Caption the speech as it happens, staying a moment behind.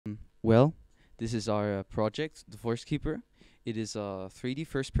Well, this is our project, The Forest Keeper. It is a 3D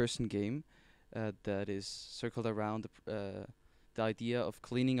first-person game that is circled around the idea of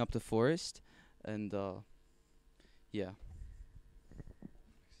cleaning up the forest, and yeah.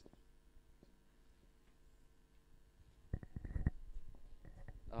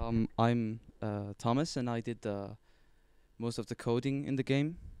 I'm Thomas, and I did most of the coding in the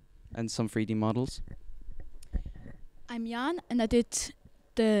game and some 3D models. I'm Jan, and I did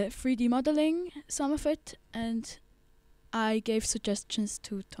the 3D modeling, some of it, and I gave suggestions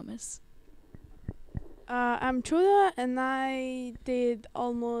to Thomas. I'm Truda, and I did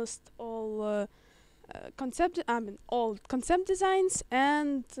almost all all concept designs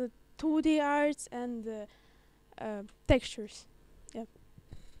and 2D arts and textures. Yeah.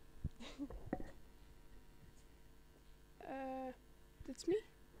 That's me.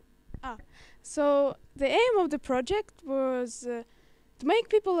 So the aim of the project was to make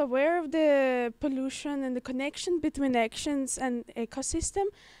people aware of the pollution and the connection between actions and ecosystem,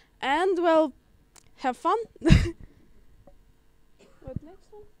 and well, have fun. What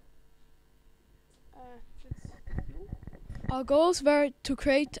next one? That's you. Our goals were to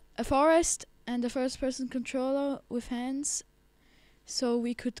create a forest and a first-person controller with hands, so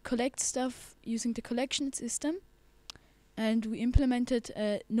we could collect stuff using the collection system. And we implemented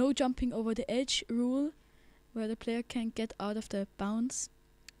a no jumping over the edge rule, where the player can't get out of the bounds.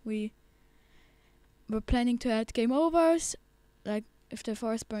 We were planning to add game overs, like if the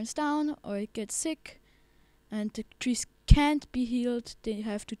forest burns down or it gets sick and the trees can't be healed, they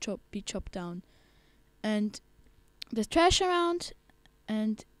have to be chopped down. And there's trash around,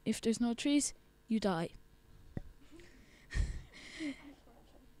 and if there's no trees, you die.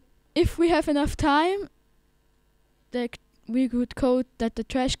 If we have enough time, we could code that the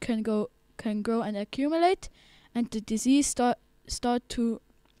trash can grow and accumulate, and the disease start to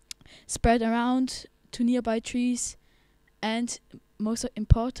spread around to nearby trees, and most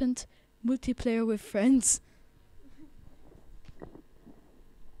important, multiplayer with friends.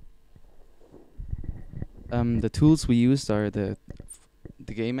 The tools we used are the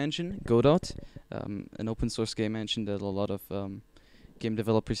game engine, Godot, an open source game engine that a lot of game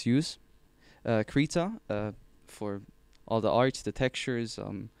developers use. Krita for all the art, the textures.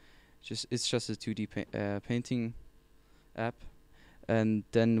 It's just a 2D painting app, and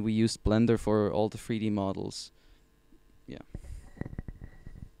then we used Blender for all the 3D models. Yeah.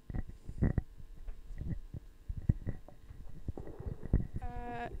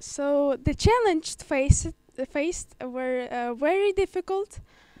 So the challenges faced were very difficult.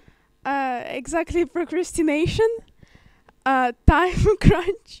 Exactly, procrastination, time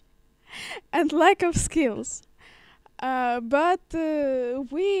crunch, and lack of skills. But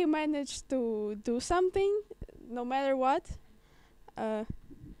we managed to do something, no matter what.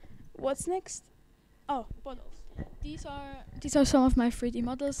 What's next? Oh, models. These are some of my 3D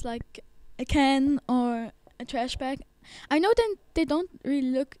models, like a can or a trash bag. I know that they don't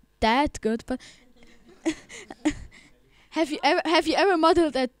really look that good, but have you ever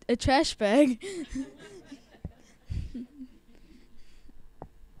modeled a trash bag?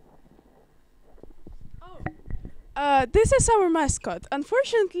 This is our mascot.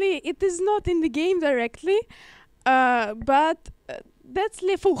 Unfortunately, it is not in the game directly, but that's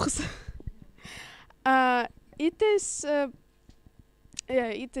Le Fuchs. It is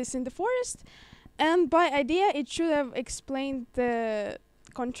in the forest, and by idea it should have explained the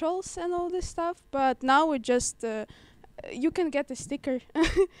controls and all this stuff. But now we just you can get a sticker.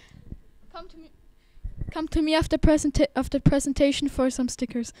 Come to me after presentation for some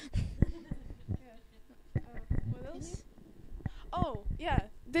stickers. Oh, yeah.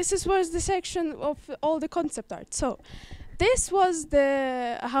 This was the section of all the concept art. So, this was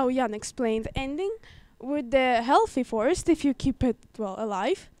how Jan explained, ending with the healthy forest if you keep it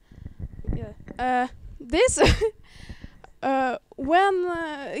alive. Yeah. This when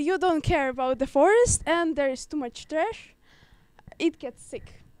you don't care about the forest and there is too much trash, it gets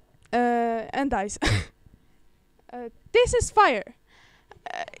sick and dies. This is fire.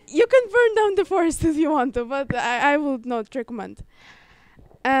 You can burn down the forest if you want to, but I would not recommend.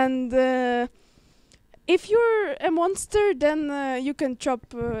 And if you're a monster, then you can chop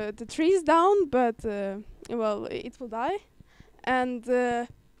the trees down, but it will die. And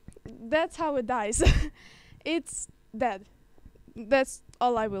that's how it dies. It's dead. That's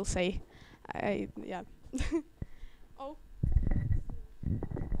all I will say. Yeah. Oh.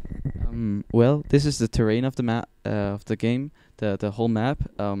 Well, this is the terrain of the map of the game. The whole map.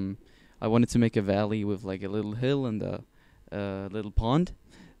 I wanted to make a valley with like a little hill and a little pond.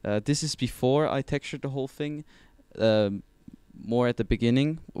 This is before I textured the whole thing. more at the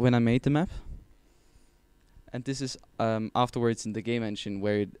beginning when I made the map. And this is afterwards in the game engine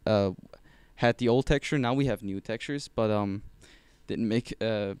where it had the old texture. Now we have new textures, but didn't make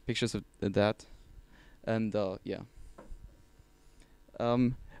pictures of that. And yeah.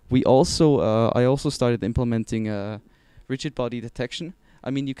 We also I also started implementing rigid body detection. I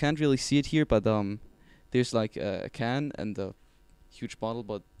mean, you can't really see it here, but there's like a can and a huge bottle,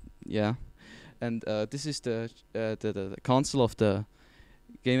 but yeah. And this is the console of the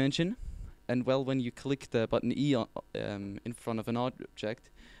game engine. And well, when you click the button E in front of an object,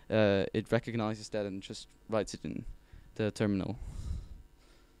 it recognizes that and just writes it in the terminal.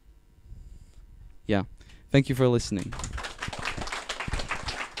 Yeah. Thank you for listening.